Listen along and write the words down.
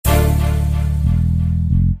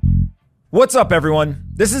What's up, everyone?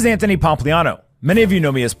 This is Anthony Pompliano. Many of you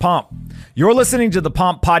know me as Pomp. You're listening to the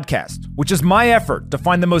Pomp podcast, which is my effort to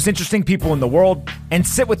find the most interesting people in the world and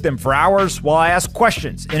sit with them for hours while I ask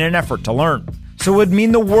questions in an effort to learn. So it would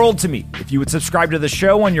mean the world to me if you would subscribe to the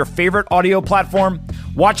show on your favorite audio platform,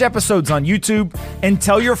 watch episodes on YouTube, and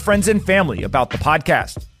tell your friends and family about the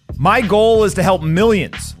podcast. My goal is to help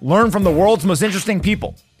millions learn from the world's most interesting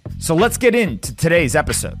people. So let's get into today's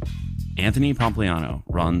episode. Anthony Pompliano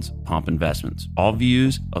runs Pomp Investments. All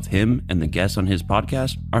views of him and the guests on his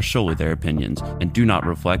podcast are solely their opinions and do not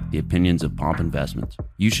reflect the opinions of Pomp Investments.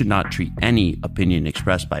 You should not treat any opinion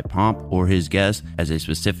expressed by Pomp or his guests as a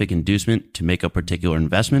specific inducement to make a particular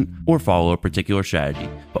investment or follow a particular strategy,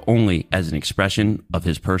 but only as an expression of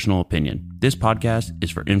his personal opinion. This podcast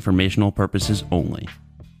is for informational purposes only.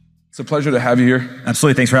 It's a pleasure to have you here.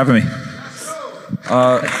 Absolutely. Thanks for having me.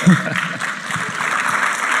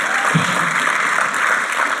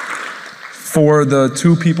 For the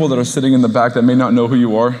two people that are sitting in the back that may not know who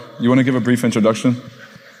you are, you want to give a brief introduction?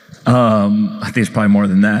 I think it's probably more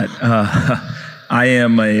than that. I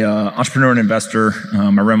am a entrepreneur and investor. I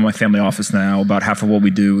run my family office now. About half of what we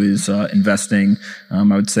do is investing. I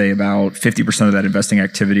would say about 50% of that investing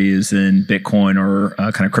activity is in Bitcoin or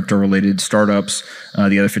kind of crypto-related startups.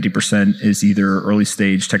 The other 50% is either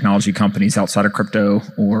early-stage technology companies outside of crypto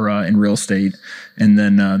or in real estate. And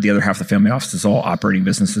then the other half of the family office is all operating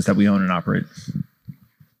businesses that we own and operate.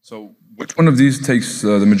 So which one of these takes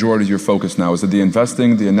the majority of your focus now? Is it the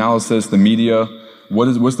investing, the analysis, the media?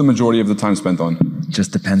 What's the majority of the time spent on?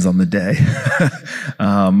 Just depends on the day.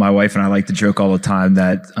 My wife and I like to joke all the time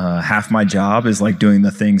that half my job is like doing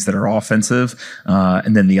the things that are offensive,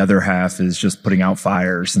 and then the other half is just putting out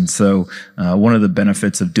fires. And so one of the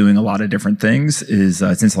benefits of doing a lot of different things is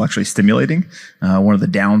it's intellectually stimulating. One of the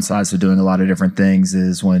downsides of doing a lot of different things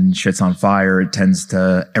is when shit's on fire, it tends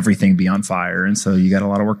to everything be on fire. And so you got a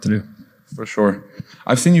lot of work to do. For sure.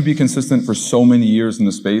 I've seen you be consistent for so many years in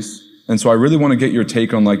the space. And so I really want to get your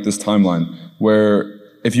take on like this timeline where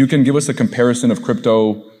if you can give us a comparison of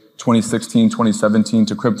crypto 2016, 2017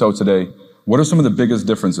 to crypto today, what are some of the biggest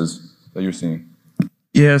differences that you're seeing?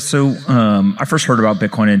 Yeah, so I first heard about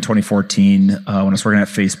Bitcoin in 2014 when I was working at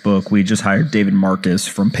Facebook. We just hired David Marcus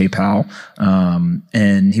from PayPal,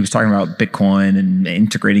 and he was talking about Bitcoin and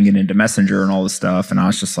integrating it into Messenger and all this stuff. And I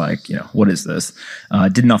was just like, what is this?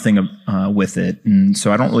 Did nothing with it, and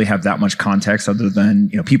so I don't really have that much context other than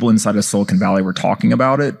people inside of Silicon Valley were talking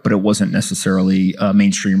about it, but it wasn't necessarily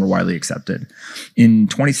mainstream or widely accepted. In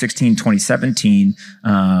 2016, 2017,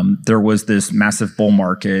 there was this massive bull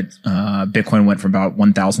market. Bitcoin went from about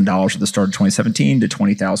 $1,000 at the start of 2017 to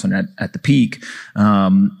 $20,000 at the peak.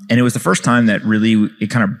 And it was the first time that really it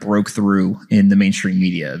kind of broke through in the mainstream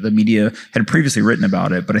media. The media had previously written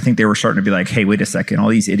about it, but I think they were starting to be like, hey, wait a second, all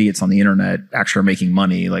these idiots on the internet actually are making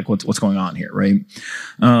money. Like what's going on here, right?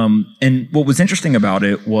 And what was interesting about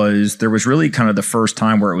it was there was really kind of the first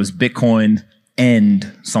time where it was Bitcoin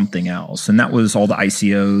and something else. And that was all the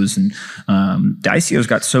ICOs. And the ICOs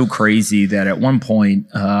got so crazy that at one point,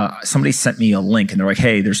 somebody sent me a link and they're like,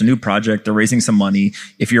 hey, there's a new project. They're raising some money.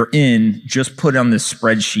 If you're in, just put on this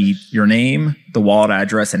spreadsheet your name, the wallet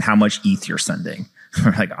address, and how much ETH you're sending.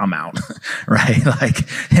 Like, I'm out, right? Like,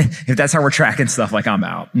 if that's how we're tracking stuff, like, I'm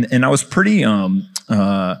out. And I was pretty,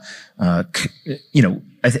 I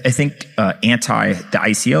think anti the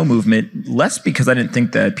ICO movement, less because I didn't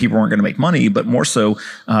think that people weren't going to make money, but more so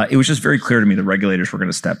it was just very clear to me the regulators were going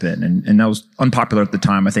to step in. And that was unpopular at the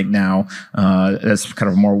time. I think now that's kind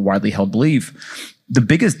of a more widely held belief. The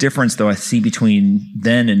biggest difference, though, I see between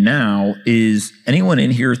then and now is anyone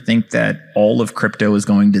in here think that all of crypto is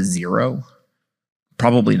going to zero?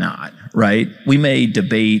 Probably not, right? We may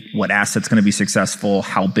debate what asset's going to be successful,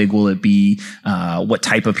 how big will it be, what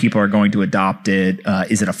type of people are going to adopt it.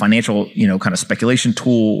 Is it a financial, kind of speculation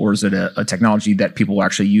tool, or is it a technology that people will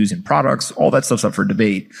actually use in products? All that stuff's up for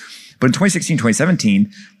debate. But in 2016,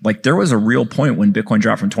 2017, like there was a real point when Bitcoin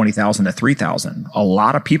dropped from 20,000 to 3,000. A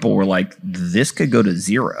lot of people were like, this could go to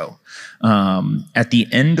zero. At the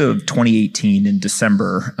end of 2018 in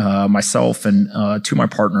December, myself and two of my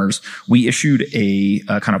partners, we issued a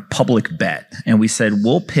kind of public bet. And we said,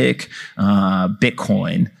 we'll pick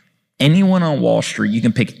Bitcoin. Anyone on Wall Street, you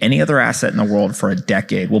can pick any other asset in the world for a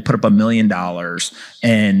decade. We'll put up $1 million,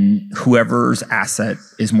 and whoever's asset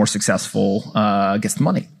is more successful gets the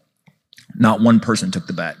money. Not one person took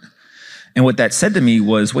the bet. And what that said to me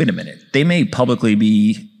was, wait a minute, they may publicly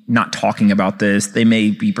be not talking about this. They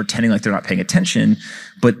may be pretending like they're not paying attention,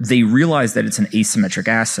 but they realize that it's an asymmetric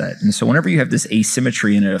asset. And so whenever you have this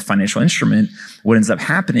asymmetry in a financial instrument, what ends up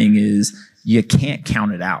happening is you can't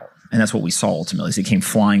count it out. And that's what we saw ultimately, is it came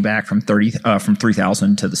flying back from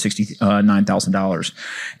 $3,000 to the $69,000.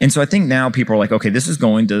 And so I think now people are like, okay, this is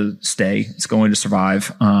going to stay. It's going to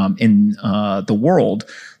survive in the world.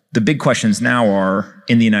 The big questions now are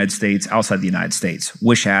in the United States, outside the United States.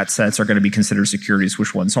 Which assets are going to be considered securities,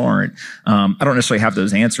 which ones aren't? I don't necessarily have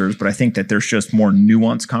those answers, but I think that there's just more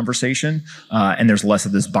nuanced conversation and there's less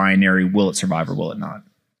of this binary, will it survive or will it not?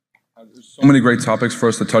 There's so many great topics for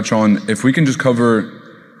us to touch on. If we can just cover,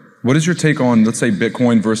 what is your take on, let's say,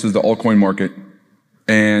 Bitcoin versus the altcoin market?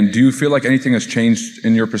 And do you feel like anything has changed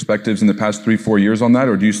in your perspectives in the past 3-4 years on that?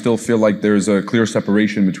 Or do you still feel like there's a clear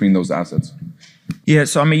separation between those assets? Yeah,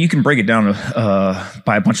 so I mean, you can break it down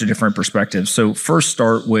by a bunch of different perspectives. So first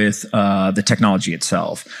start with the technology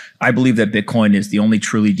itself. I believe that Bitcoin is the only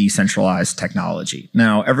truly decentralized technology.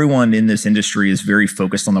 Now, everyone in this industry is very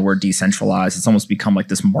focused on the word decentralized. It's almost become like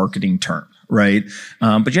this marketing term, right?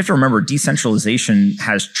 But you have to remember, decentralization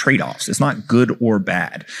has trade-offs. It's not good or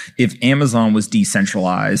bad. If Amazon was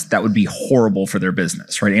decentralized, that would be horrible for their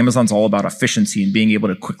business, right? Amazon's all about efficiency and being able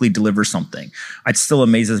to quickly deliver something. It still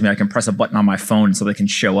amazes me. I can press a button on my phone so they can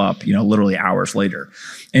show up, literally hours later.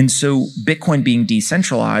 And so Bitcoin being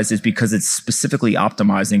decentralized is because it's specifically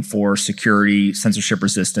optimizing for security, censorship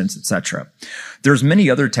resistance, et cetera. There's many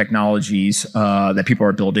other technologies that people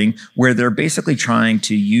are building where they're basically trying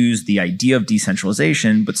to use the idea of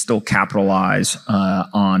decentralization, but still capitalize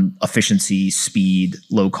on efficiency, speed,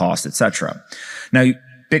 low cost, et cetera. Now,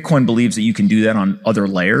 Bitcoin believes that you can do that on other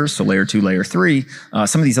layers, so layer 2, layer 3.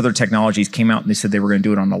 Some of these other technologies came out and they said they were going to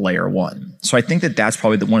do it on the layer 1. So I think that that's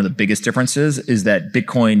probably one of the biggest differences, is that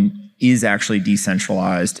Bitcoin is actually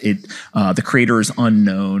decentralized. The creator is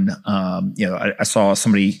unknown. I saw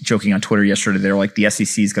somebody joking on Twitter yesterday. They're like, the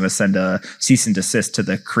SEC is going to send a cease and desist to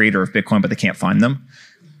the creator of Bitcoin, but they can't find them.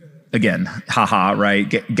 Again, haha, right?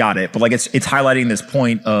 Got it. But it's highlighting this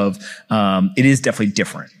point of it is definitely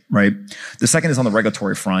different, right? The second is on the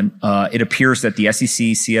regulatory front. It appears that the SEC,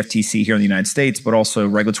 CFTC here in the United States, but also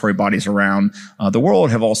regulatory bodies around the world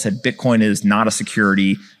have all said Bitcoin is not a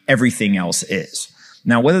security. Everything else is.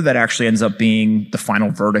 Now, whether that actually ends up being the final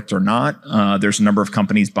verdict or not, there's a number of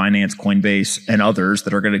companies, Binance, Coinbase, and others,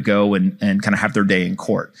 that are going to go and kind of have their day in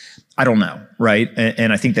court. I don't know, right?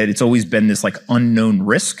 And I think that it's always been this unknown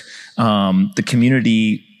risk. The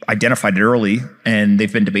community identified it early, and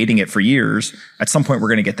they've been debating it for years. At some point, we're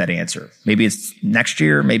going to get that answer. Maybe it's next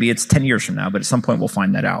year, maybe it's 10 years from now, but at some point, we'll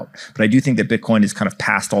find that out. But I do think that Bitcoin is kind of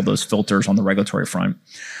past all those filters on the regulatory front.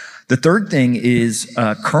 The third thing is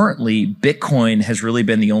currently Bitcoin has really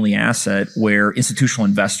been the only asset where institutional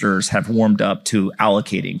investors have warmed up to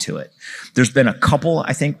allocating to it. There's been a couple,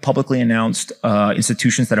 I think, publicly announced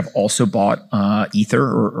institutions that have also bought Ether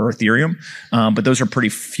or Ethereum, but those are pretty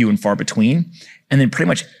few and far between. And then pretty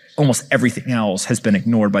much almost everything else has been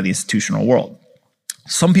ignored by the institutional world.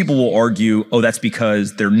 Some people will argue, oh, that's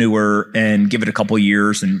because they're newer, and give it a couple of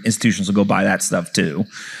years and institutions will go buy that stuff too.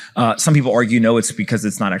 Some people argue, no, it's because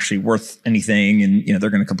it's not actually worth anything, and they're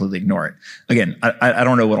going to completely ignore it. Again, I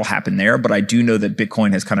don't know what will happen there, but I do know that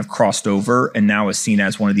Bitcoin has kind of crossed over and now is seen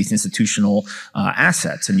as one of these institutional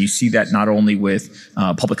assets. And you see that not only with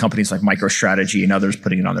public companies like MicroStrategy and others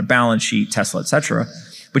putting it on their balance sheet, Tesla, et cetera,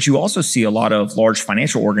 but you also see a lot of large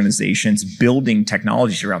financial organizations building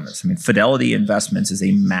technologies around this. I mean, Fidelity Investments is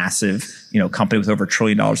a massive, company with over $1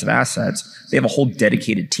 trillion of assets. They have a whole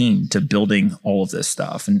dedicated team to building all of this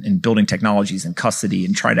stuff and building technologies and custody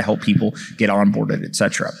and trying to help people get onboarded, et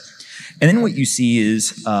cetera. And then what you see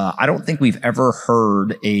is, I don't think we've ever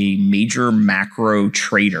heard a major macro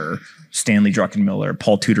trader, Stanley Druckenmiller,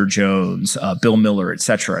 Paul Tudor Jones, Bill Miller, et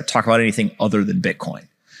cetera, talk about anything other than Bitcoin.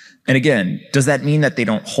 And again, does that mean that they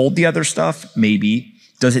don't hold the other stuff? Maybe.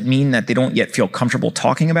 Does it mean that they don't yet feel comfortable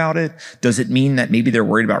talking about it? Does it mean that maybe they're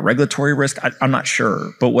worried about regulatory risk? I'm not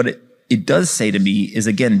sure. But what it does say to me is,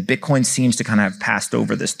 again, Bitcoin seems to kind of have passed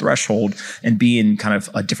over this threshold and be in kind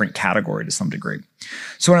of a different category to some degree.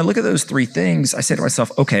 So when I look at those three things, I say to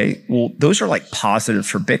myself, okay, well, those are positives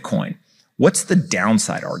for Bitcoin. What's the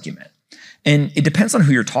downside argument? And it depends on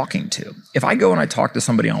who you're talking to. If I go and I talk to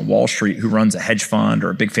somebody on Wall Street who runs a hedge fund or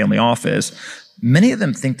a big family office, many of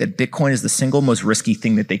them think that Bitcoin is the single most risky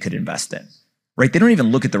thing that they could invest in, right? They don't even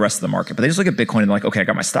look at the rest of the market, but they just look at Bitcoin and they're like, okay, I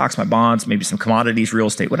got my stocks, my bonds, maybe some commodities, real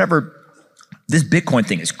estate, whatever. This Bitcoin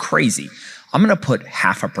thing is crazy. I'm going to put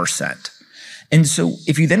 0.5%. And so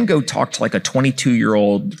if you then go talk to a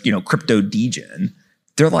 22-year-old, crypto degen,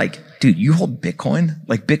 they're like, dude, you hold Bitcoin?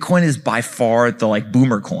 Bitcoin is by far the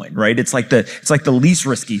boomer coin, right? It's like the least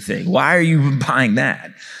risky thing. Why are you buying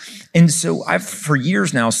that? And so I've for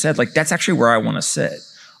years now said, that's actually where I want to sit.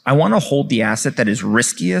 I want to hold the asset that is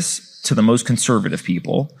riskiest to the most conservative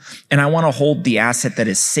people, and I want to hold the asset that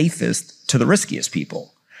is safest to the riskiest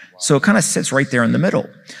people. So it kind of sits right there in the middle.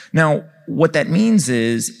 Now, what that means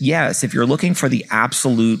is, yes, if you're looking for the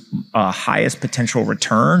absolute highest potential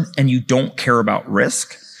return and you don't care about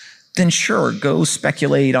risk, then sure, go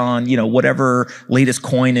speculate on, whatever latest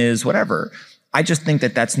coin is, whatever. I just think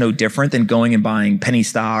that that's no different than going and buying penny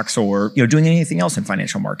stocks or, doing anything else in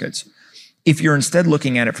financial markets. If you're instead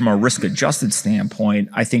looking at it from a risk-adjusted standpoint,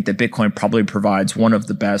 I think that Bitcoin probably provides one of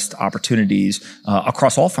the best opportunities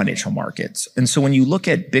across all financial markets. And so when you look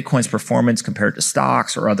at Bitcoin's performance compared to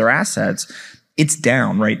stocks or other assets, it's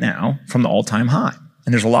down right now from the all-time high.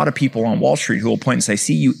 And there's a lot of people on Wall Street who will point and say,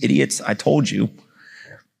 see, you idiots, I told you.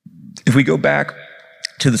 If we go back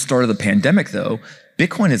to the start of the pandemic, though,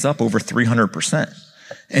 Bitcoin is up over 300%.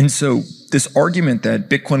 And so this argument that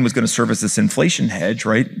Bitcoin was going to serve as this inflation hedge,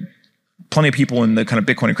 right? Plenty of people in the kind of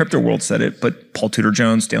Bitcoin and crypto world said it, but Paul Tudor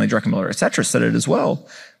Jones, Stanley Druckenmiller, et cetera, said it as well.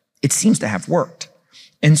 It seems to have worked.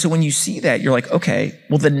 And so when you see that, you're like, okay,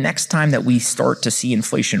 well, the next time that we start to see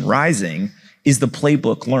inflation rising, is the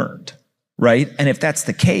playbook learned, right? And if that's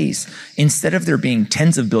the case, instead of there being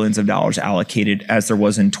tens of billions of dollars allocated as there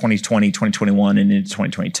was in 2020, 2021, and into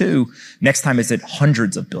 2022, next time is it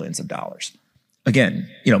hundreds of billions of dollars. Again,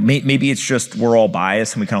 maybe it's just we're all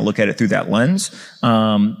biased and we kind of look at it through that lens.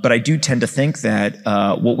 But I do tend to think that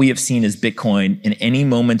what we have seen is Bitcoin in any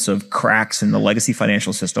moments of cracks in the legacy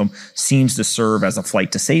financial system seems to serve as a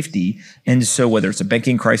flight to safety. And so whether it's a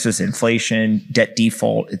banking crisis, inflation, debt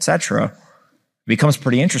default, et cetera, it becomes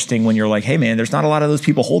pretty interesting when you're like, hey, man, there's not a lot of those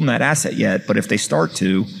people holding that asset yet. But if they start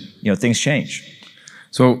to, things change.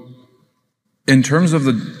 So in terms of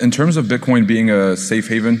Bitcoin being a safe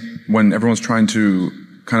haven, when everyone's trying to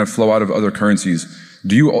kind of flow out of other currencies,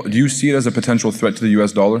 do you see it as a potential threat to the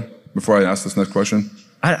US dollar? Before I ask this next question.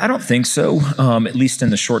 I don't think so, at least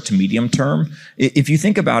in the short to medium term. If you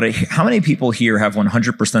think about it, how many people here have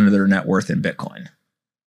 100% of their net worth in Bitcoin?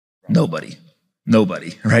 Nobody,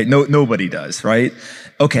 right? Nobody does, right?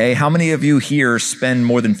 Okay, how many of you here spend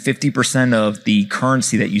more than 50% of the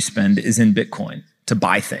currency that you spend is in Bitcoin to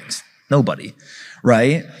buy things? Nobody,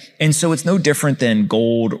 right? And so it's no different than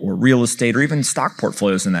gold or real estate or even stock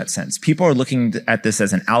portfolios in that sense. People are looking at this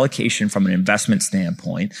as an allocation from an investment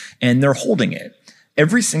standpoint, and they're holding it.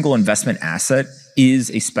 Every single investment asset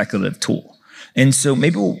is a speculative tool. And so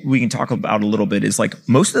maybe what we can talk about a little bit is like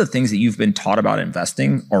most of the things that you've been taught about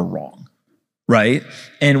investing are wrong, right?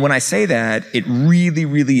 And when I say that, it really,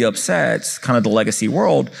 really upsets kind of the legacy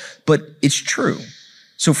world, but it's true.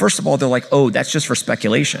 So first of all, they're like, oh, that's just for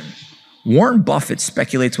speculation. Warren Buffett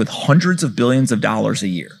speculates with hundreds of billions of dollars a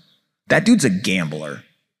year. That dude's a gambler,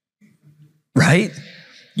 right?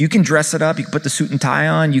 You can dress it up. You can put the suit and tie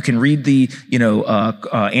on. You can read the,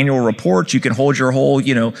 annual reports. You can hold your whole,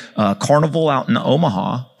 carnival out in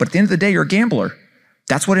Omaha. But at the end of the day, you're a gambler.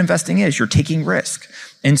 That's what investing is. You're taking risk.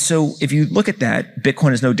 And so if you look at that,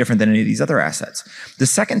 Bitcoin is no different than any of these other assets. The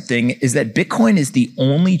second thing is that Bitcoin is the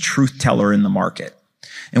only truth teller in the market.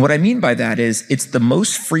 And what I mean by that is it's the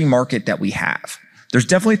most free market that we have. There's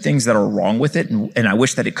definitely things that are wrong with it, and I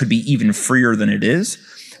wish that it could be even freer than it is.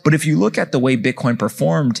 But if you look at the way Bitcoin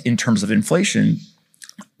performed in terms of inflation,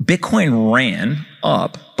 Bitcoin ran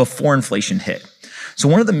up before inflation hit. So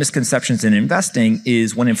one of the misconceptions in investing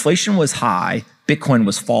is when inflation was high, Bitcoin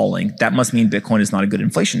was falling. That must mean Bitcoin is not a good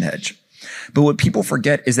inflation hedge. But what people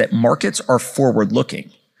forget is that markets are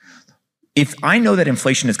forward-looking. If I know that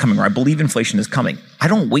inflation is coming, or I believe inflation is coming, I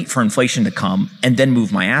don't wait for inflation to come and then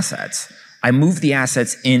move my assets. I move the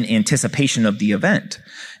assets in anticipation of the event.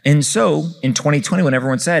 And so in 2020, when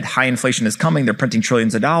everyone said high inflation is coming, they're printing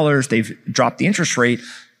trillions of dollars, they've dropped the interest rate,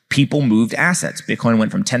 people moved assets. Bitcoin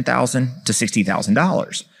went from $10,000 to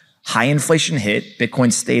 $60,000. High inflation hit,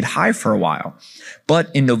 Bitcoin stayed high for a while.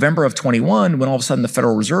 But in November of 21, when all of a sudden the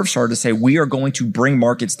Federal Reserve started to say, we are going to bring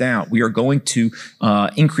markets down, we are going to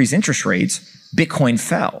increase interest rates, Bitcoin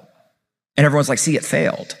fell. And everyone's like, see, it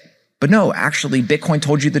failed. But no, actually, Bitcoin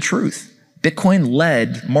told you the truth. Bitcoin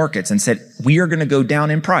led markets and said, we are going to go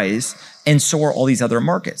down in price, and so are all these other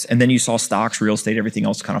markets. And then you saw stocks, real estate, everything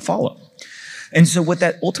else kind of follow. And so what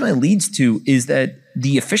that ultimately leads to is that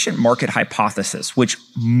the efficient market hypothesis, which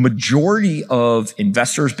majority of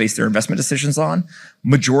investors base their investment decisions on,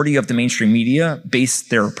 majority of the mainstream media base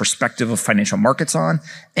their perspective of financial markets on,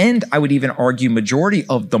 and I would even argue majority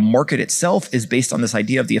of the market itself is based on this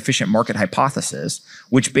idea of the efficient market hypothesis,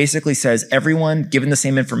 which basically says everyone given the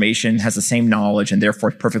same information has the same knowledge and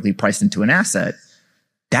therefore perfectly priced into an asset.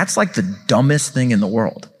 That's like the dumbest thing in the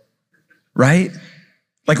world, right?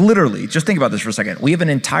 Like literally, just think about this for a second. We have an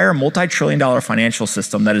entire multi-trillion-dollar financial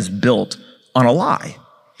system that is built on a lie.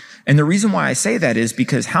 And the reason why I say that is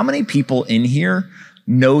because how many people in here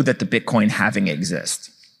know that the Bitcoin halving exists?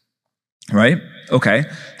 Right? Okay.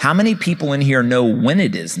 How many people in here know when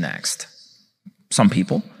it is next? Some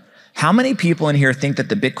people. How many people in here think that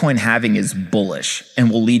the Bitcoin halving is bullish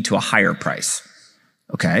and will lead to a higher price?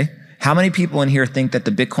 Okay. How many people in here think that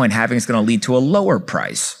the Bitcoin halving is going to lead to a lower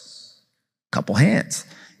price? Couple hands.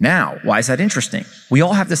 Now, why is that interesting? We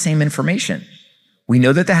all have the same information. We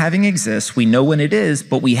know that the halving exists. We know when it is,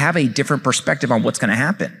 but we have a different perspective on what's going to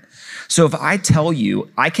happen. So if I tell you,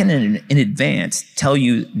 I can in advance tell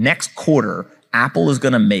you next quarter, Apple is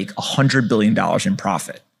going to make $100 billion in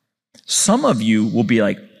profit. Some of you will be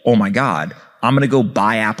like, oh my God, I'm going to go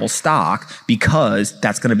buy Apple stock because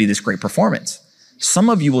that's going to be this great performance. Some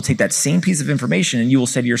of you will take that same piece of information and you will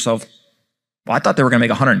say to yourself, well, I thought they were going to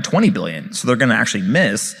make 120 billion. So they're going to actually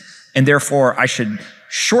miss. And therefore I should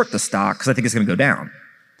short the stock because I think it's going to go down.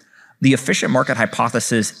 The efficient market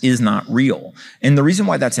hypothesis is not real. And the reason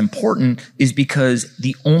why that's important is because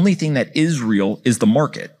the only thing that is real is the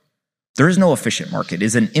market. There is no efficient market. It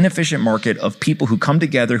is an inefficient market of people who come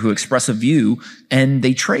together, who express a view, and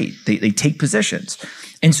they trade. They take positions.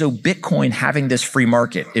 And so Bitcoin having this free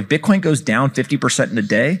market, if Bitcoin goes down 50% in a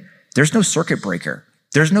day, there's no circuit breaker.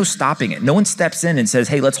 There's no stopping it. No one steps in and says,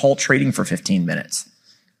 hey, let's halt trading for 15 minutes,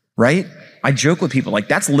 right? I joke with people like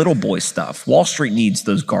that's little boy stuff. Wall Street needs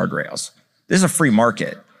those guardrails. This is a free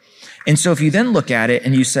market. And so if you then look at it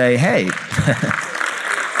and you say, hey,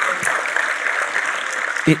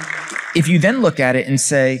 if you then look at it and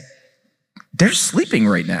say, they're sleeping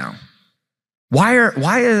right now. Why are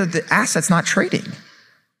the assets not trading?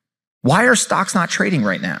 Why are stocks not trading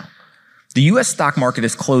right now? The US stock market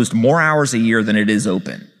is closed more hours a year than it is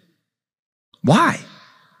open. Why?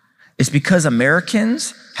 It's because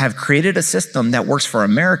Americans have created a system that works for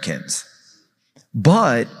Americans.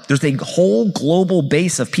 But there's a whole global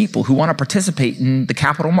base of people who want to participate in the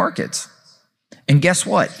capital markets. And guess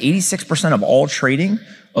what? 86% of all trading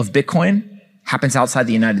of Bitcoin happens outside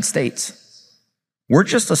the United States. We're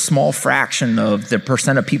just a small fraction of the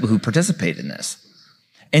percent of people who participate in this.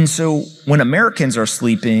 And so when Americans are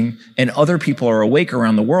sleeping and other people are awake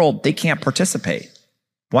around the world, they can't participate.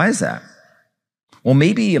 Why is that? Well,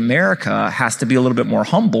 maybe America has to be a little bit more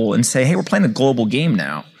humble and say, hey, we're playing a global game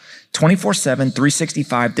now. 24/7,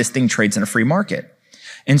 365, this thing trades in a free market.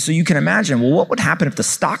 And so you can imagine, well, what would happen if the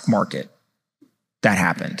stock market that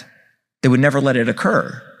happened? They would never let it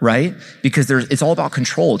occur, right? Because it's all about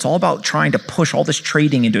control. It's all about trying to push all this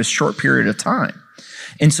trading into a short period of time.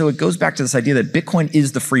 And so it goes back to this idea that Bitcoin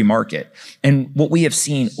is the free market. And what we have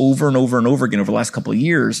seen over and over and over again over the last couple of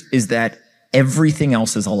years is that everything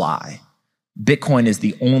else is a lie. Bitcoin is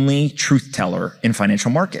the only truth teller in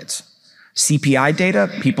financial markets. CPI data,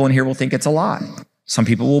 people in here will think it's a lie. Some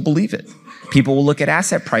people will believe it. People will look at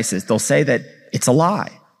asset prices. They'll say that it's a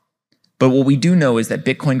lie. But what we do know is that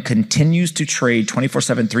Bitcoin continues to trade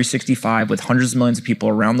 24/7, 365 with hundreds of millions of people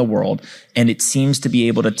around the world. And it seems to be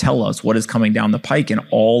able to tell us what is coming down the pike in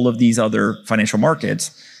all of these other financial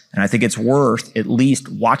markets. And I think it's worth at least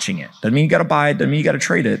watching it. Doesn't mean you got to buy it. Doesn't mean you got to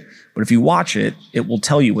trade it. But if you watch it, it will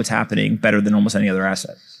tell you what's happening better than almost any other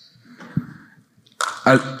asset.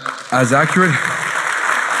 As accurate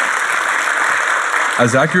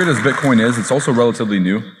as Bitcoin is, it's also relatively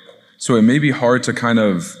new. So it may be hard to kind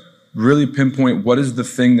of really pinpoint what is the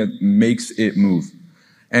thing that makes it move.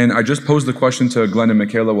 And I just posed the question to Glenn and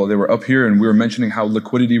Michaela while they were up here, and we were mentioning how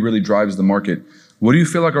liquidity really drives the market. What do you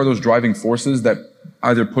feel like are those driving forces that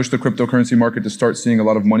either push the cryptocurrency market to start seeing a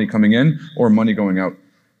lot of money coming in or money going out?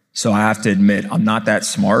 So I have to admit, I'm not that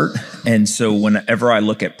smart. And so whenever I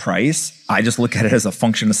look at price, I just look at it as a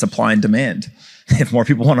function of supply and demand. If more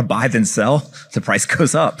people want to buy than sell, the price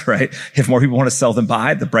goes up, right? If more people want to sell than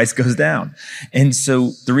buy, the price goes down. And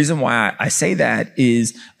so the reason why I say that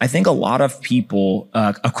is I think a lot of people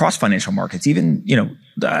across financial markets, even,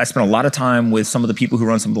 I spent a lot of time with some of the people who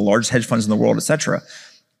run some of the largest hedge funds in the world, et cetera.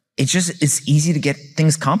 It's easy to get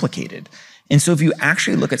things complicated. And so if you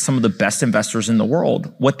actually look at some of the best investors in the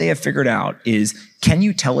world, what they have figured out is, can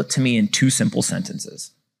you tell it to me in 2 simple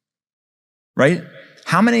sentences? Right?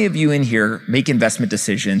 How many of you in here make investment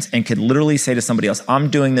decisions and could literally say to somebody else, I'm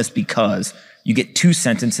doing this because you get 2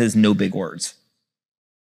 sentences, no big words?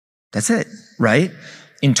 That's it, right?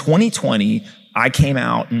 In 2020, I came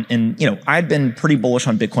out and I'd been pretty bullish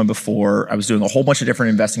on Bitcoin before. I was doing a whole bunch of different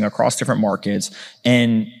investing across different markets.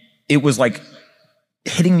 And it was like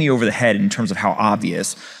hitting me over the head in terms of how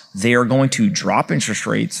obvious they are going to drop interest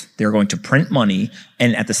rates. They're going to print money.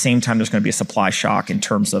 And at the same time, there's going to be a supply shock in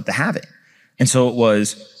terms of the halving. And so it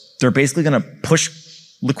was, they're basically going to push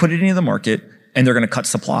liquidity into the market and they're going to cut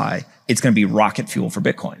supply. It's going to be rocket fuel for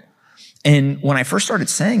Bitcoin. And when I first started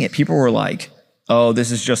saying it, people were like, oh,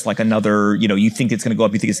 this is just like another, you think it's going to go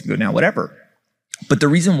up, you think it's going to go down, whatever. But the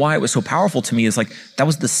reason why it was so powerful to me is like, that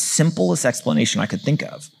was the simplest explanation I could think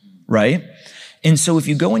of, right? And so if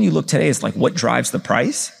you go and you look today, it's like, what drives the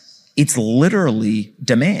price? It's literally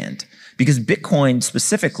demand, because Bitcoin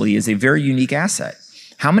specifically is a very unique asset.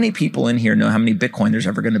 How many people in here know how many Bitcoin there's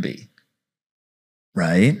ever going to be?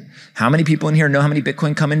 Right? How many people in here know how many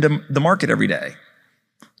Bitcoin come into the market every day?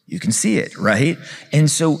 You can see it, right?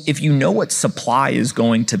 And so if you know what supply is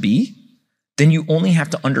going to be, then you only have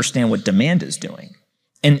to understand what demand is doing.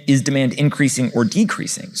 And is demand increasing or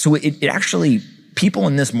decreasing? So it actually, people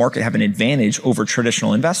in this market have an advantage over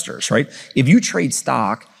traditional investors, right? If you trade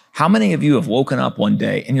stock, how many of you have woken up one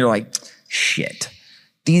day and you're like, shit,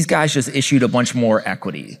 these guys just issued a bunch more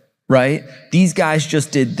equity, right? These guys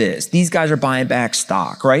just did this. These guys are buying back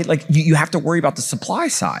stock, right? Like you have to worry about the supply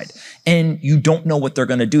side, and you don't know what they're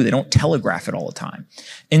going to do. They don't telegraph it all the time.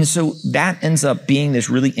 And so that ends up being this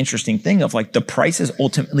really interesting thing of like, the price is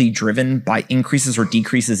ultimately driven by increases or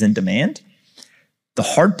decreases in demand. The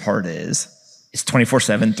hard part is it's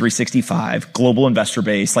 24/7, 365, global investor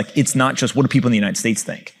base. Like, it's not just what do people in the United States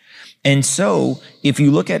think. And so if you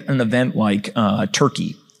look at an event like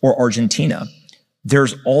Turkey or Argentina,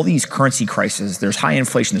 there's all these currency crises, there's high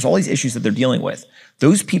inflation, there's all these issues that they're dealing with.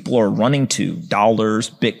 Those people are running to dollars,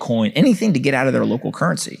 Bitcoin, anything to get out of their local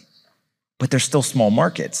currency. But they're still small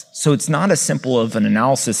markets. So it's not as simple of an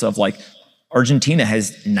analysis of like, Argentina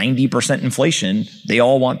has 90% inflation, they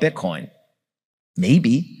all want Bitcoin.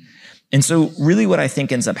 Maybe. And so really what I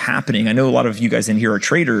think ends up happening, I know a lot of you guys in here are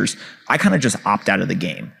traders, I kind of just opt out of the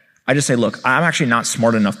game. I just say, look, I'm actually not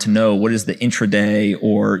smart enough to know what is the intraday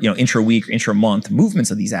or intra-week or intra-month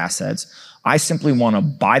movements of these assets. I simply want to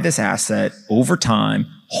buy this asset over time,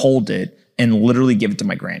 hold it, and literally give it to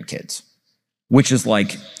my grandkids, which is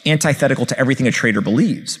like antithetical to everything a trader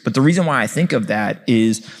believes. But the reason why I think of that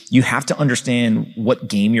is you have to understand what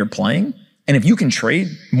game you're playing. And if you can trade,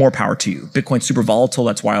 more power to you. Bitcoin's super volatile.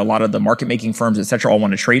 That's why a lot of the market making firms, et cetera, all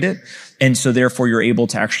want to trade it. And so therefore you're able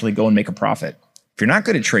to actually go and make a profit. If you're not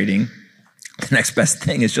good at trading, the next best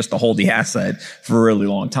thing is just to hold the asset for a really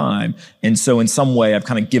long time. And so in some way, I've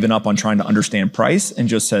kind of given up on trying to understand price and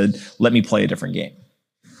just said, let me play a different game.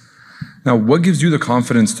 Now, what gives you the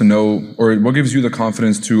confidence to know, or what gives you the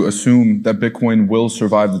confidence to assume that Bitcoin will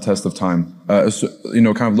survive the test of time? Kind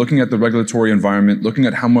of looking at the regulatory environment, looking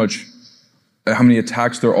at how many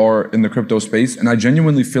attacks there are in the crypto space. And I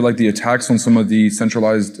genuinely feel like the attacks on some of the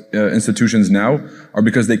centralized institutions now are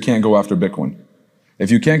because they can't go after Bitcoin. If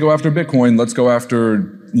you can't go after Bitcoin, let's go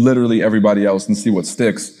after literally everybody else and see what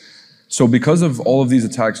sticks. So because of all of these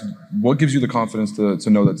attacks, what gives you the confidence to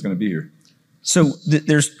know that's going to be here? So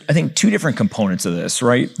there's, I think, two different components of this,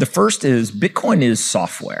 right? The first is Bitcoin is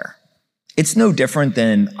software. It's no different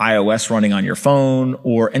than iOS running on your phone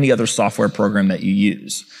or any other software program that you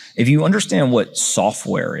use. If you understand what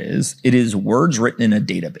software is, it is words written in a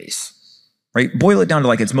database, right? Boil it down to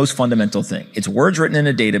like its most fundamental thing. It's words written in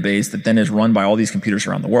a database that then is run by all these computers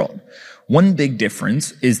around the world. One big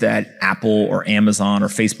difference is that Apple or Amazon or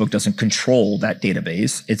Facebook doesn't control that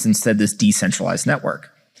database. It's instead this decentralized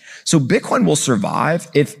network. So Bitcoin will survive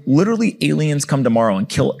if literally aliens come tomorrow and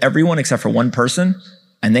kill everyone except for one person,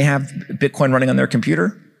 and they have Bitcoin running on their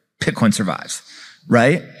computer, Bitcoin survives,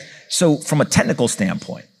 right? So from a technical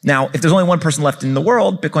standpoint, now, if there's only one person left in the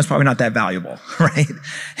world, Bitcoin's probably not that valuable, right?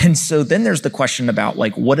 And so then there's the question about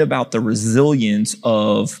like, what about the resilience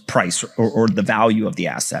of price or the value of the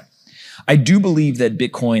asset? I do believe that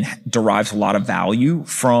Bitcoin derives a lot of value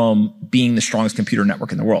from being the strongest computer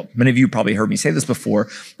network in the world. Many of you probably heard me say this before.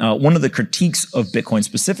 One of the critiques of Bitcoin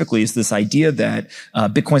specifically is this idea that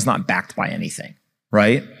Bitcoin's not backed by anything,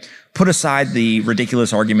 right? Put aside the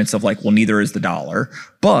ridiculous arguments of like, well, neither is the dollar,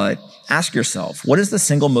 but ask yourself, what is the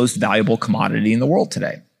single most valuable commodity in the world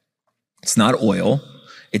today? It's not oil.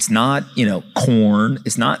 It's not, corn.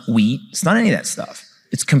 It's not wheat. It's not any of that stuff.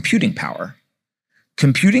 It's computing power.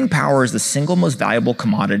 Computing power is the single most valuable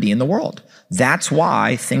commodity in the world. That's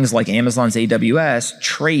why things like Amazon's AWS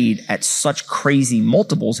trade at such crazy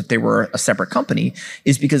multiples if they were a separate company,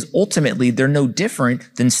 is because ultimately they're no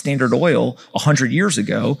different than Standard Oil 100 years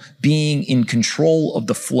ago being in control of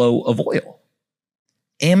the flow of oil.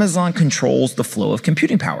 Amazon controls the flow of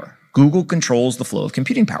computing power. Google controls the flow of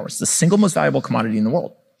computing power. It's the single most valuable commodity in the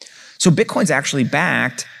world. So Bitcoin's actually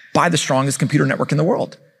backed by the strongest computer network in the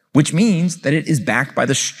world, which means that it is backed by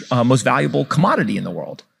the most valuable commodity in the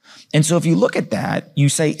world. And so if you look at that, you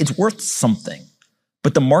say it's worth something.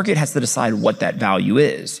 but the market has to decide what that value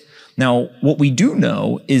is. Now, what we do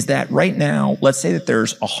know is that right now, let's say that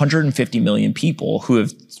there's 150 million people who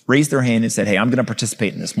have raised their hand and said, hey, I'm going to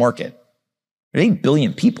participate in this market. There's 8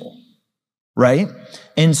 billion people, right?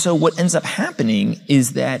 And so what ends up happening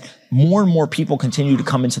is that more and more people continue to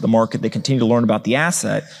come into the market. They continue to learn about the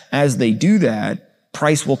asset. As they do that,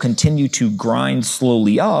 price will continue to grind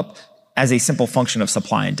slowly up as a simple function of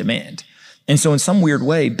supply and demand. And so in some weird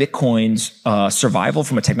way, Bitcoin's survival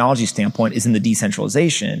from a technology standpoint is in the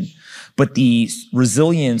decentralization, but the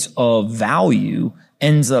resilience of value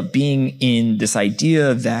ends up being in this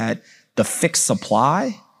idea that the fixed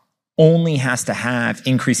supply only has to have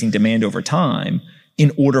increasing demand over time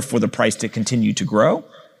in order for the price to continue to grow.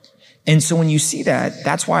 And so when you see that,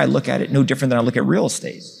 that's why I look at it no different than I look at real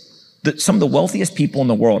estate. Some of the wealthiest people in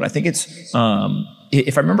the world, I think it's,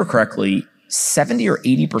 if I remember correctly, 70 or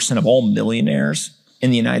 80% of all millionaires in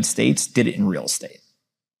the United States did it in real estate.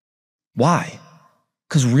 Why?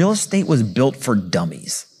 Because real estate was built for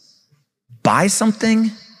dummies. Buy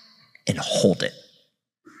something and hold it,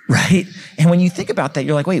 right? And when you think about that,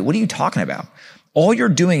 you're like, wait, what are you talking about? All you're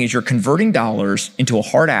doing is you're converting dollars into a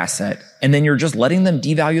hard asset, and then you're just letting them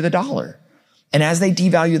devalue the dollar. And as they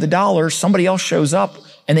devalue the dollar, somebody else shows up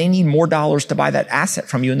and they need more dollars to buy that asset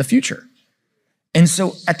from you in the future. And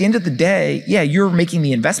so at the end of the day, yeah, you're making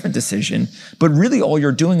the investment decision, but really all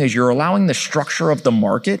you're doing is you're allowing the structure of the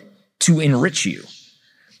market to enrich you.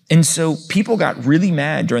 And so people got really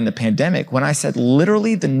mad during the pandemic when I said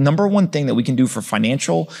literally the number one thing that we can do for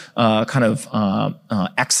financial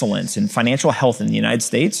excellence and financial health in the United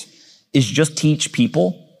States is just teach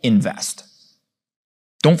people invest.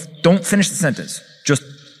 Don't finish the sentence. Just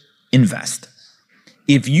invest.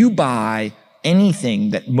 If you buy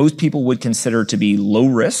anything that most people would consider to be low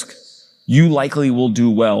risk, you likely will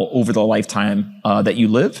do well over the lifetime that you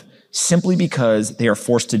live, simply because they are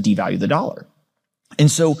forced to devalue the dollar. And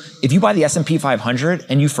so if you buy the S&P 500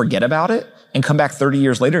 and you forget about it and come back 30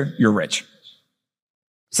 years later, you're rich.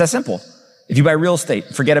 It's that simple. If you buy real estate,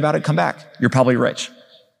 forget about it, come back, you're probably rich.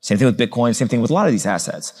 Same thing with Bitcoin, same thing with a lot of these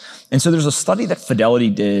assets. And so there's a study that Fidelity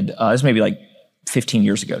did, this may be like 15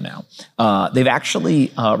 years ago now. They've actually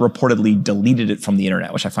reportedly deleted it from the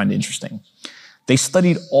internet, which I find interesting. They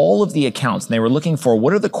studied all of the accounts and they were looking for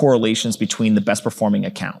what are the correlations between the best performing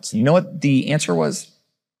accounts. And you know what the answer was?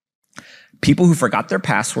 People who forgot their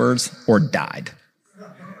passwords or died.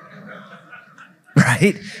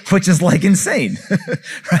 Right? Which is like insane,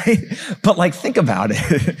 right? But like, think about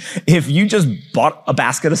it. If you just bought a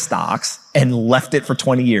basket of stocks and left it for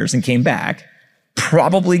 20 years and came back,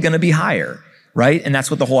 probably going to be higher, right? And that's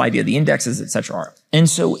what the whole idea of the indexes, et cetera, are. And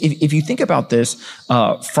so if you think about this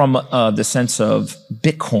from the sense of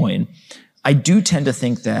Bitcoin, I do tend to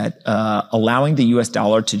think that allowing the US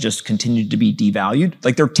dollar to just continue to be devalued,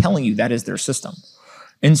 like they're telling you that is their system.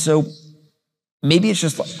 And so maybe it's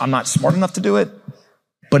just, I'm not smart enough to do it,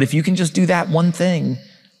 but if you can just do that one thing,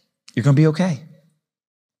 you're going to be okay.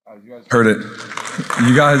 You guys heard it.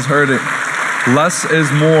 You guys heard it. Less is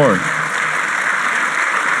more.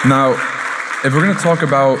 Now, if we're going to talk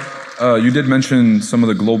about, you did mention some of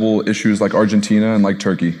the global issues like Argentina and like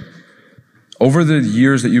Turkey. Over the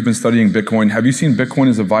years that you've been studying Bitcoin, have you seen Bitcoin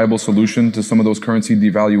as a viable solution to some of those currency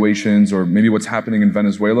devaluations or maybe what's happening in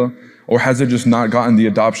Venezuela? Or has it just not gotten the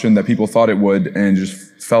adoption that people thought it would and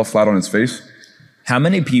just fell flat on its face? How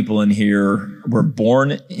many people in here were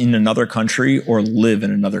born in another country or live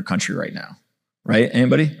in another country right now? Right?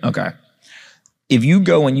 Anybody? Okay. If you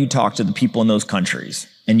go and you talk to the people in those countries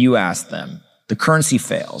and you ask them, the currency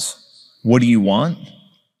fails, what do you want?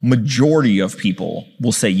 Majority of people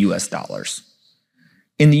will say US dollars.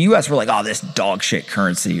 In the US, we're like, oh, this dog shit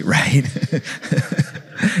currency, right?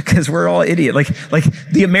 Because we're all idiot. Like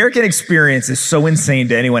the American experience is so insane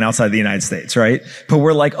to anyone outside the United States, right? But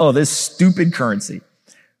we're like, oh, this stupid currency.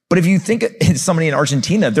 But if you think of somebody in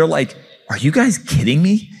Argentina, they're like, are you guys kidding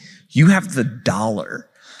me? You have the dollar.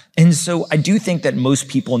 And so I do think that most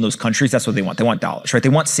people in those countries, that's what they want. They want dollars, right? They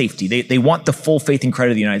want safety. They want the full faith and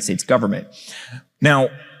credit of the United States government. Now,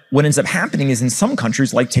 what ends up happening is in some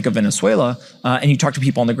countries, like take a Venezuela, and you talk to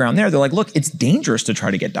people on the ground there, they're like, look, it's dangerous to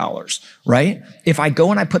try to get dollars, right? If I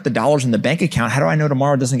go and I put the dollars in the bank account, how do I know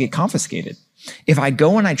tomorrow it doesn't get confiscated? If I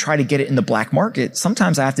go and I try to get it in the black market,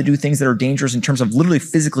 sometimes I have to do things that are dangerous in terms of literally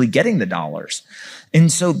physically getting the dollars.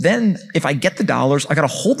 And so then if I get the dollars, I got to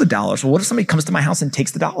hold the dollars. Well, what if somebody comes to my house and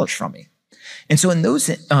takes the dollars from me? And so in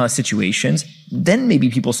those situations, then maybe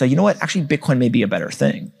people say, you know what, actually Bitcoin may be a better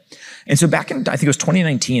thing. And so back in, I think it was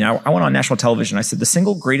 2019, I went on national television. I said the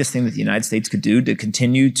single greatest thing that the United States could do to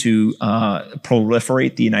continue to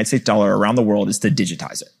proliferate the United States dollar around the world is to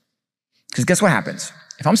digitize it. Because guess what happens?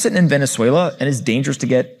 If I'm sitting in Venezuela and it's dangerous to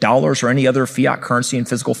get dollars or any other fiat currency in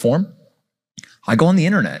physical form, I go on the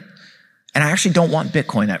internet and I actually don't want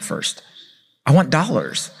Bitcoin at first. I want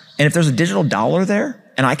dollars. And if there's a digital dollar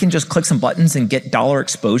there and I can just click some buttons and get dollar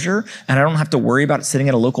exposure and I don't have to worry about it sitting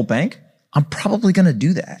at a local bank, I'm probably going to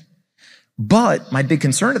do that. But my big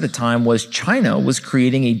concern at the time was China was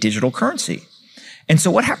creating a digital currency. And so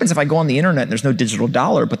what happens if I go on the internet and there's no digital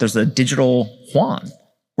dollar, but there's a digital yuan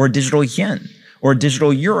or a digital yen or a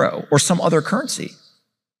digital euro or some other currency?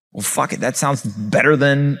 Well, fuck it. That sounds better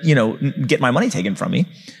than, get my money taken from me.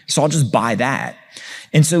 So I'll just buy that.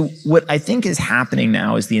 And so what I think is happening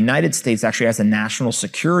now is the United States actually has a national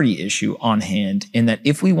security issue on hand, in that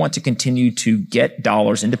if we want to continue to get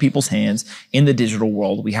dollars into people's hands in the digital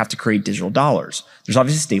world, we have to create digital dollars. There's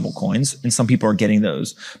obviously stable coins, and some people are getting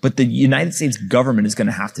those, but the United States government is going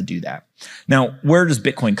to have to do that. Now, where does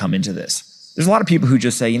Bitcoin come into this? There's a lot of people who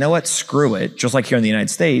just say, you know what, screw it. Just like here in the United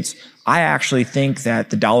States, I actually think that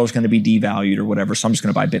the dollar is going to be devalued or whatever, so I'm just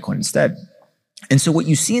going to buy Bitcoin instead. And so what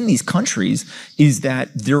you see in these countries is that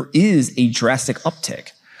there is a drastic uptick.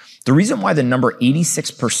 The reason why the number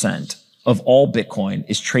 86% of all Bitcoin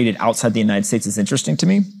is traded outside the United States is interesting to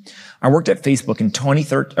me. I worked at Facebook in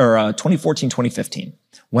 2014, 2015.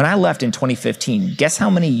 When I left in 2015, guess how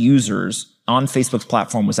many users on Facebook's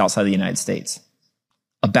platform was outside the United States?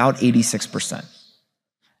 About 86%.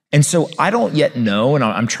 And so I don't yet know, and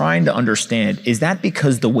I'm trying to understand, is that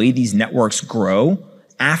because the way these networks grow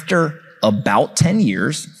after about 10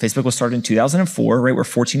 years, Facebook was started in 2004, right? We're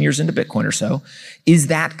 14 years into Bitcoin or so. Is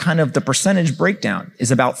that kind of the percentage breakdown?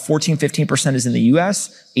 Is about 14, 15% is in the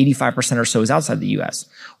US, 85% or so is outside the US?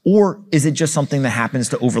 Or is it just something that happens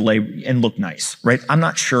to overlay and look nice, right? I'm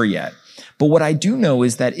not sure yet. But what I do know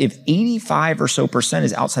is that if 85 or so percent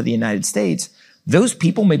is outside the United States, those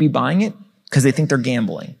people may be buying it because they think they're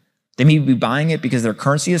gambling. They may be buying it because their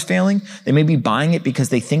currency is failing. They may be buying it because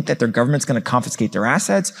they think that their government's going to confiscate their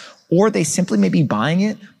assets, or they simply may be buying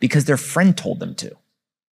it because their friend told them to.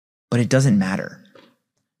 But it doesn't matter.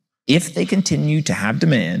 If they continue to have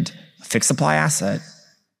demand, a fixed supply asset,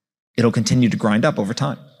 it'll continue to grind up over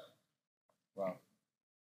time. Wow.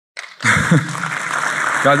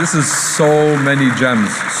 God, this is so many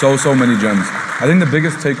gems, so many gems. I think the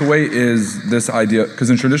biggest takeaway is this idea, because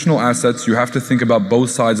in traditional assets, you have to think about both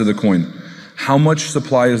sides of the coin. How much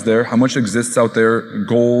supply is there? How much exists out there,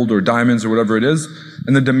 gold or diamonds or whatever it is,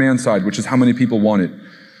 and the demand side, which is how many people want it.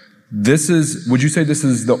 Would you say this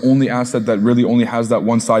is the only asset that really only has that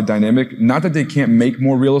one side dynamic? Not that they can't make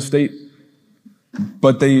more real estate,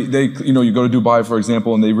 but you go to Dubai, for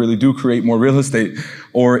example, and they really do create more real estate.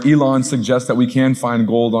 Or Elon suggests that we can find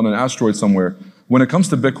gold on an asteroid somewhere. When it comes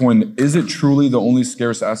to Bitcoin, is it truly the only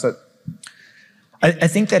scarce asset? I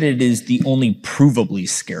think that it is the only provably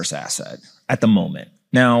scarce asset at the moment.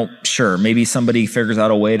 Now, sure, maybe somebody figures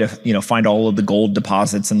out a way to, find all of the gold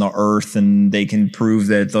deposits in the earth and they can prove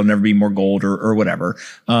that there'll never be more gold or whatever.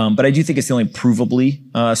 But I do think it's the only provably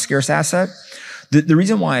scarce asset. The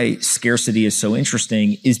reason why scarcity is so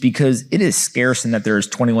interesting is because it is scarce in that there's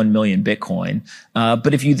 21 million Bitcoin.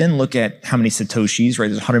 But if you then look at how many Satoshis, right,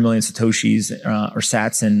 there's 100 million Satoshis or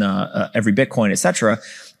sats in every Bitcoin, et cetera,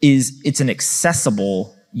 it's an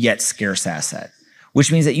accessible yet scarce asset,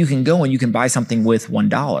 which means that you can go and you can buy something with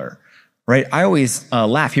 $1, right? I always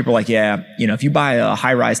laugh. People are like, yeah, if you buy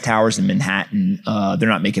high-rise towers in Manhattan, they're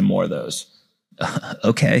not making more of those.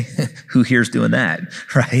 Okay, who here's doing that,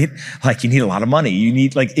 right? Like, you need a lot of money. You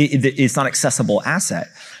need, it's not accessible asset.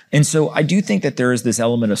 And so I do think that there is this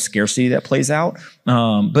element of scarcity that plays out.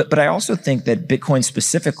 But I also think that Bitcoin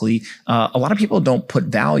specifically, a lot of people don't put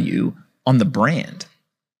value on the brand.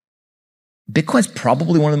 Bitcoin's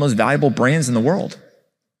probably one of the most valuable brands in the world,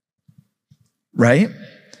 right?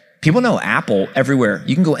 People know Apple everywhere.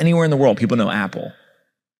 You can go anywhere in the world, people know Apple.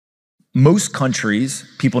 Most countries,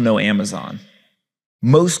 people know Amazon.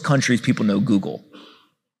 Most countries, people know Google.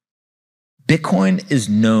 Bitcoin is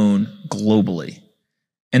known globally,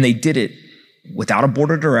 and they did it without a board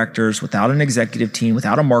of directors, without an executive team,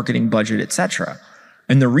 without a marketing budget, etc.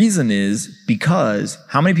 And the reason is because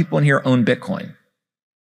how many people in here own Bitcoin?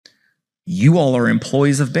 You all are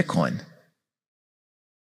employees of Bitcoin.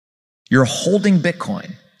 You're holding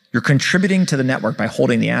Bitcoin. You're contributing to the network by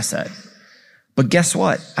holding the asset. But guess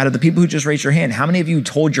what? Out of the people who just raised your hand, how many of you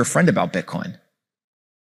told your friend about Bitcoin?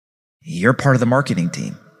 You're part of the marketing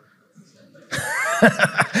team.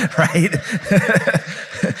 Right?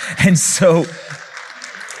 And so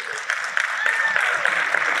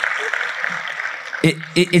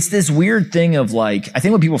it's this weird thing of I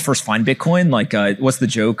think when people first find Bitcoin, what's the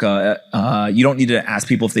joke? You don't need to ask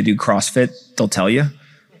people if they do CrossFit, they'll tell you,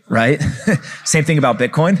 right? Same thing about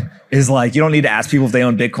Bitcoin is like, you don't need to ask people if they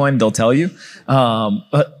own Bitcoin. They'll tell you.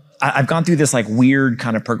 But I've gone through this like weird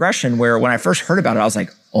kind of progression where when I first heard about it, I was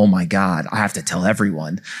like, oh my God, I have to tell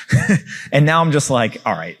everyone. And now I'm just like,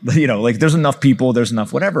 all right, like there's enough people, there's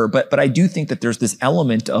enough whatever. But I do think that there's this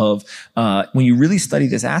element of, when you really study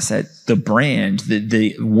this asset, the brand,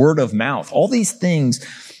 the word of mouth, all these things.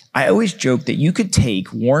 I always joke that you could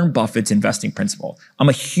take Warren Buffett's investing principle. I'm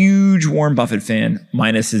a huge Warren Buffett fan,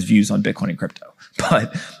 minus his views on Bitcoin and crypto.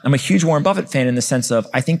 But I'm a huge Warren Buffett fan in the sense of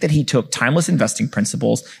I think that he took timeless investing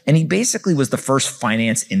principles and he basically was the first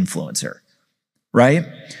finance influencer, right?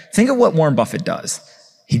 Think of what Warren Buffett does.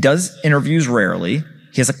 He does interviews rarely.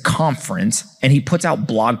 He has a conference and he puts out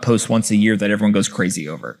blog posts once a year that everyone goes crazy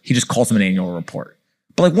over. He just calls them an annual report.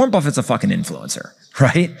 But like Warren Buffett's a fucking influencer,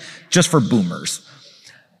 right? Just for boomers.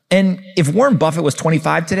 And if Warren Buffett was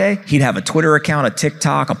 25 today, he'd have a Twitter account, a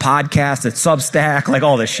TikTok, a podcast, a Substack, like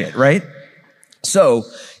all this shit, right? So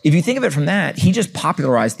if you think of it from that, he just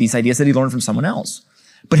popularized these ideas that he learned from someone else.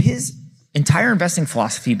 But his entire investing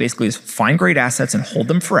philosophy basically is find great assets and hold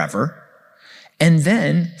them forever. And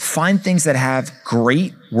then find things that have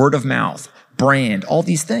great word of mouth, brand, all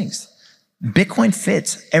these things. Bitcoin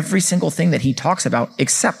fits every single thing that he talks about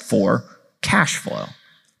except for cash flow,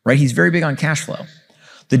 right? He's very big on cash flow.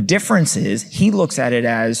 The difference is he looks at it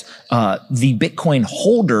as the Bitcoin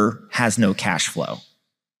holder has no cash flow.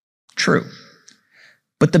 True.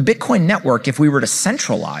 But the Bitcoin network, if we were to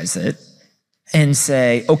centralize it and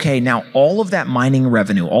say, okay, now all of that mining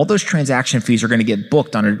revenue, all those transaction fees are going to get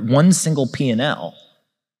booked on one single P&L,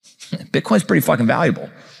 Bitcoin's pretty fucking valuable,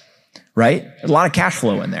 right? A lot of cash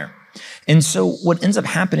flow in there. And so what ends up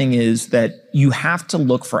happening is that you have to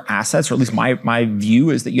look for assets, or at least my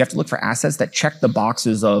view is that you have to look for assets that check the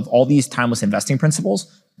boxes of all these timeless investing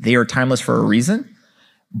principles. They are timeless for a reason.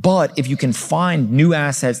 But if you can find new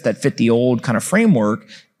assets that fit the old kind of framework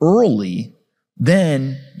early,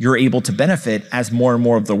 then you're able to benefit as more and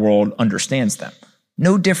more of the world understands them.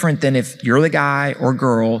 No different than if you're the guy or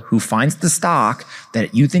girl who finds the stock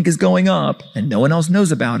that you think is going up and no one else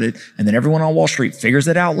knows about it, and then everyone on Wall Street figures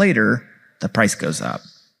it out later, the price goes up.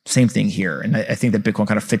 Same thing here. And I think that Bitcoin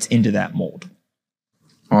kind of fits into that mold.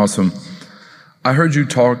 Awesome. I heard you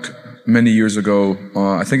talk many years ago,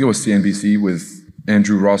 I think it was CNBC with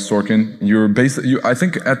Andrew Ross Sorkin. You were I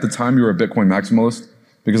think at the time you were a Bitcoin maximalist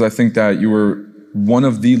because I think that you were one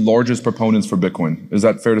of the largest proponents for Bitcoin. Is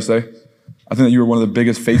that fair to say? I think that you were one of the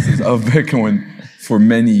biggest faces of Bitcoin for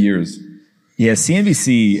many years. Yeah,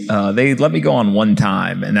 CNBC, they let me go on one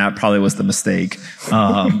time, and that probably was the mistake.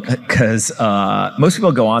 Because most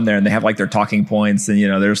people go on there and they have like their talking points, and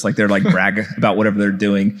they're like brag about whatever they're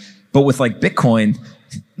doing. But with like Bitcoin,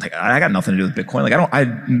 like I got nothing to do with Bitcoin. Like I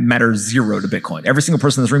matter zero to Bitcoin. Every single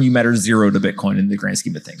person in this room, you matter zero to Bitcoin in the grand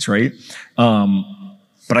scheme of things, right?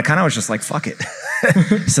 But I kind of was just like, fuck it.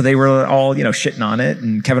 So they were all, shitting on it,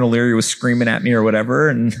 and Kevin O'Leary was screaming at me or whatever,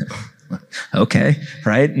 and okay,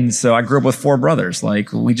 right? And so I grew up with 4 brothers.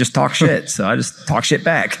 Like we just talk shit, so I just talk shit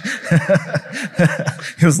back.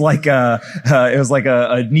 It was like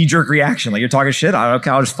a knee-jerk reaction. Like you're talking shit, okay,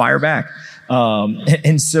 I'll just fire back.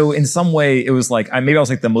 And so in some way it was like, maybe I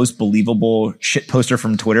was like the most believable shit poster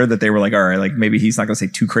from Twitter that they were like, all right, like maybe he's not going to say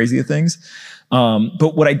too crazy of things.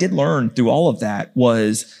 But what I did learn through all of that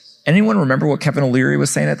was, anyone remember what Kevin O'Leary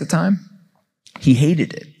was saying at the time? He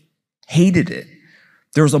hated it.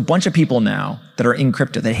 There was a bunch of people now that are in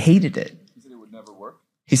crypto that hated it. He said it would never work?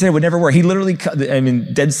 He said it would never work. He literally,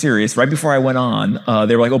 dead serious. Right before I went on,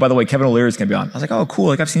 they were like, oh, by the way, Kevin O'Leary's going to be on. I was like, oh, cool.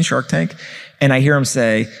 Like I've seen Shark Tank. And I hear him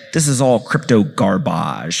say, this is all crypto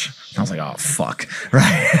garbage. And I was like, oh, fuck.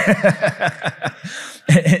 Right.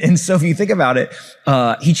 And so if you think about it,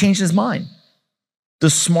 he changed his mind. The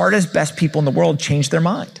smartest, best people in the world changed their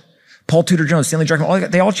mind. Paul Tudor Jones, Stanley Druckenmiller,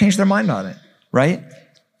 they all changed their mind on it, right?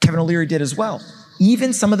 Kevin O'Leary did as well.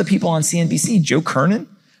 Even some of the people on CNBC, Joe Kernan,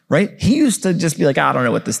 right? He used to just be like, I don't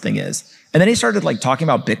know what this thing is. And then he started like talking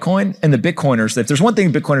about Bitcoin, and the Bitcoiners, if there's one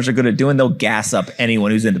thing Bitcoiners are good at doing, they'll gas up anyone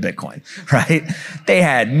who's into Bitcoin, right? They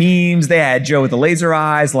had memes. They had Joe with the laser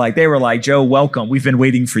eyes. Like they were like, Joe, welcome. We've been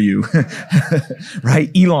waiting for you, right?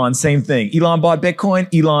 Elon, same thing. Elon bought Bitcoin.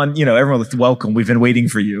 Elon, everyone was welcome. We've been waiting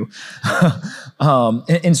for you.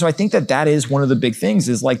 And so I think that is one of the big things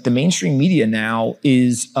is like the mainstream media now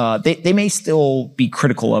is, they may still be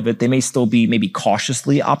critical of it. They may still be maybe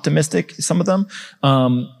cautiously optimistic, some of them.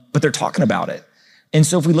 But they're talking about it. And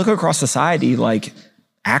so if we look across society, like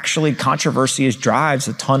actually controversy drives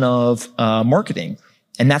a ton of marketing.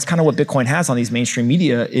 And that's kind of what Bitcoin has on these mainstream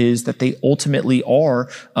media is that they ultimately are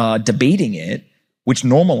debating it, which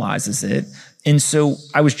normalizes it. And so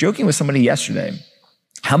I was joking with somebody yesterday.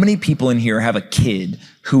 How many people in here have a kid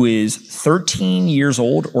who is 13 years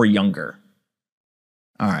old or younger?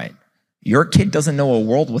 All right. Your kid doesn't know a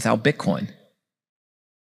world without Bitcoin.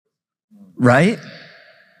 Right?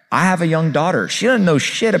 I have a young daughter. She doesn't know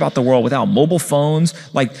shit about the world without mobile phones.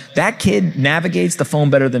 Like, that kid navigates the phone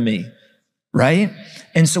better than me. Right?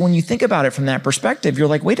 And so when you think about it from that perspective, you're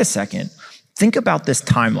like, wait a second. Think about this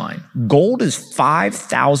timeline. Gold is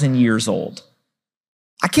 5,000 years old.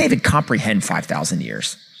 I can't even comprehend 5,000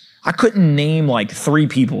 years. I couldn't name like 3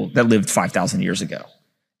 people that lived 5,000 years ago.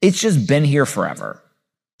 It's just been here forever.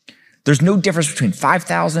 There's no difference between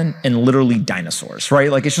 5,000 and literally dinosaurs,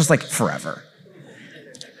 right? Like, it's just like forever.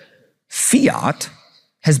 Fiat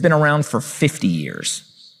has been around for 50 years.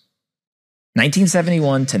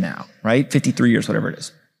 1971 to now, right? 53 years, whatever it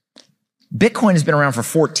is. Bitcoin has been around for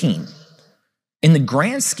 14. In the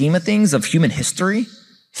grand scheme of things of human history,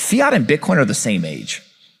 fiat and Bitcoin are the same age,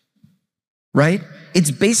 right? It's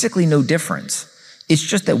basically no difference. It's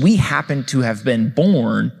just that we happen to have been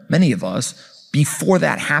born, many of us, before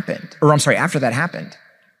that happened, or I'm sorry, after that happened.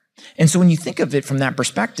 And so when you think of it from that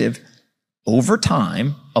perspective, over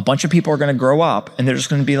time, a bunch of people are going to grow up and they're just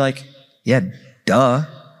going to be like, yeah, duh,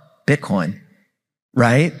 Bitcoin,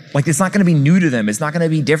 right? Like, it's not going to be new to them. It's not going to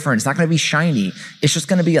be different. It's not going to be shiny. It's just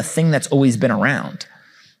going to be a thing that's always been around.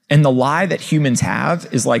 And the lie that humans have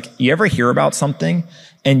is like, you ever hear about something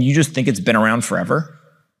and you just think it's been around forever?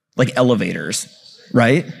 Like elevators,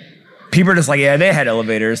 right? People are just like, yeah, they had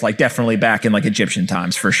elevators, like definitely back in like Egyptian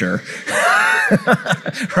times for sure.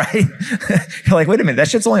 Right? You're like, wait a minute, that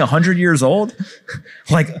shit's only 100 years old?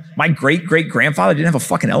 Like, my great-great-grandfather didn't have a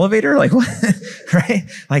fucking elevator? Like, what? Right?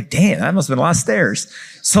 Like, damn, that must have been a lot of stairs.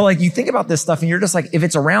 So like, you think about this stuff and you're just like, if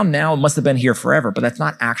it's around now, it must have been here forever, but that's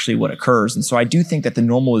not actually what occurs. And so I do think that the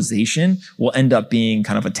normalization will end up being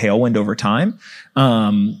kind of a tailwind over time,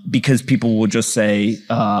 because people will just say,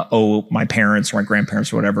 oh, my parents or my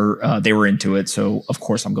grandparents or whatever, they were into it, so of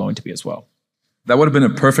course I'm going to be as well. That would have been a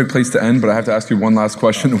perfect place to end, but I have to ask you one last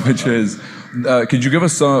question, which is, could you give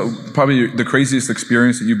us probably the craziest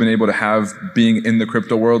experience that you've been able to have being in the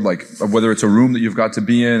crypto world, like whether it's a room that you've got to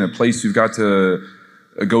be in, a place you've got to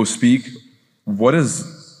go speak? What is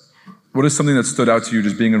something that stood out to you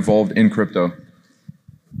just being involved in crypto?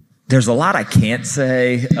 There's a lot I can't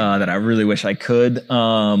say that I really wish I could.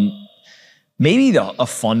 Maybe a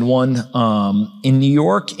fun one. In New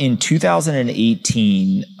York in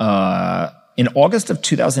 2018, in August of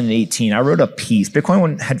 2018, I wrote a piece.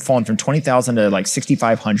 Bitcoin had fallen from 20,000 to like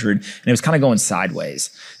 6,500, and it was kind of going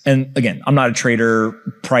sideways. And again, I'm not a trader.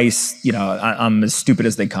 Price, I'm as stupid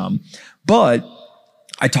as they come. But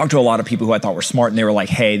I talked to a lot of people who I thought were smart, and they were like,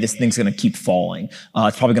 hey, this thing's going to keep falling.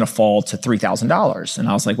 It's probably going to fall to $3,000. And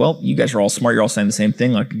I was like, well, you guys are all smart. You're all saying the same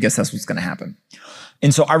thing. Like, I guess that's what's going to happen.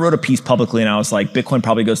 And so I wrote a piece publicly, and I was like, Bitcoin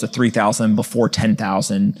probably goes to 3,000 before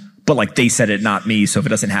 10,000. But like, they said it, not me. So if it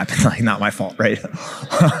doesn't happen, like, not my fault, right?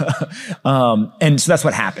 And so that's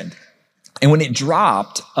what happened. And when it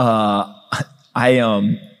dropped, I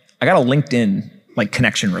got a LinkedIn like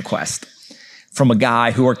connection request from a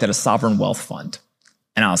guy who worked at a sovereign wealth fund.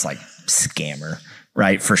 And I was like, scammer,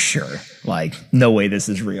 right? For sure. Like, no way this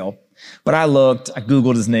is real. But I looked, I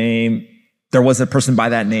Googled his name. There was a person by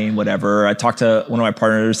that name, whatever. I talked to one of my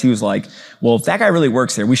partners. He was like, well, if that guy really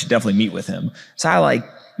works there, we should definitely meet with him. So I like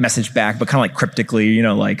messaged back, but kind of like cryptically,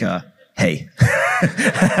 hey,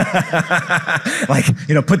 like,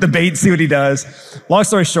 put the bait, see what he does. Long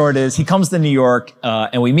story short is he comes to New York,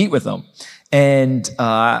 and we meet with him. And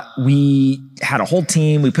we had a whole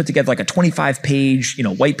team. We put together like a 25-page,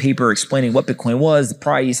 white paper explaining what Bitcoin was, the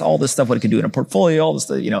price, all this stuff, what it could do in a portfolio, all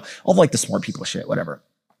this, all like the smart people shit, whatever.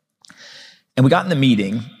 And we got in the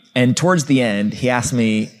meeting, and towards the end, he asked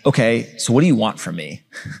me, okay, so what do you want from me?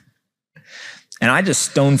 And I just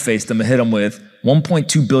stone-faced him and hit him with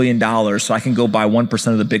 $1.2 billion so I can go buy 1%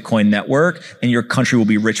 of the Bitcoin network, and your country will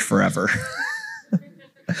be rich forever.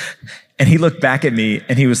 And he looked back at me,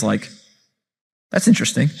 and he was like, that's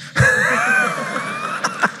interesting.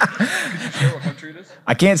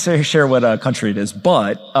 I can't share what country it is,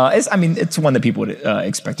 but it's one that people would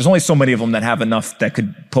expect. There's only so many of them that have enough that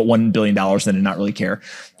could put $1 billion in and not really care.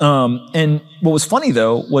 And what was funny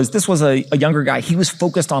though was this was a younger guy. He was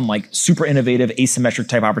focused on like super innovative asymmetric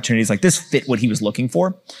type opportunities. Like, this fit what he was looking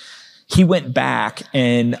for. He went back,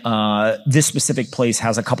 and this specific place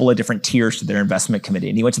has a couple of different tiers to their investment committee.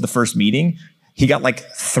 And he went to the first meeting. He got like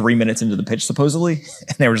 3 minutes into the pitch, supposedly,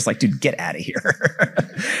 and they were just like, dude, get out of here.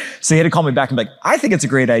 So he had to call me back and be like, I think it's a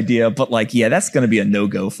great idea, but like, yeah, that's going to be a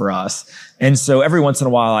no-go for us. And so every once in a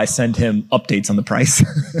while, I send him updates on the price.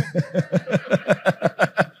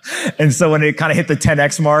 And so when it kind of hit the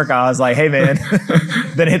 10x mark, I was like, hey, man.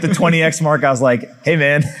 Then it hit the 20x mark. I was like, hey,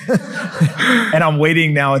 man. And I'm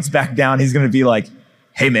waiting now. It's back down. He's going to be like,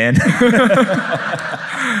 hey, man.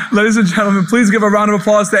 Ladies and gentlemen, please give a round of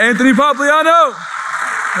applause to Anthony Pompliano.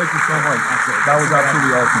 Thank you so much. That was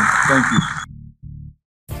absolutely awesome. Thank you.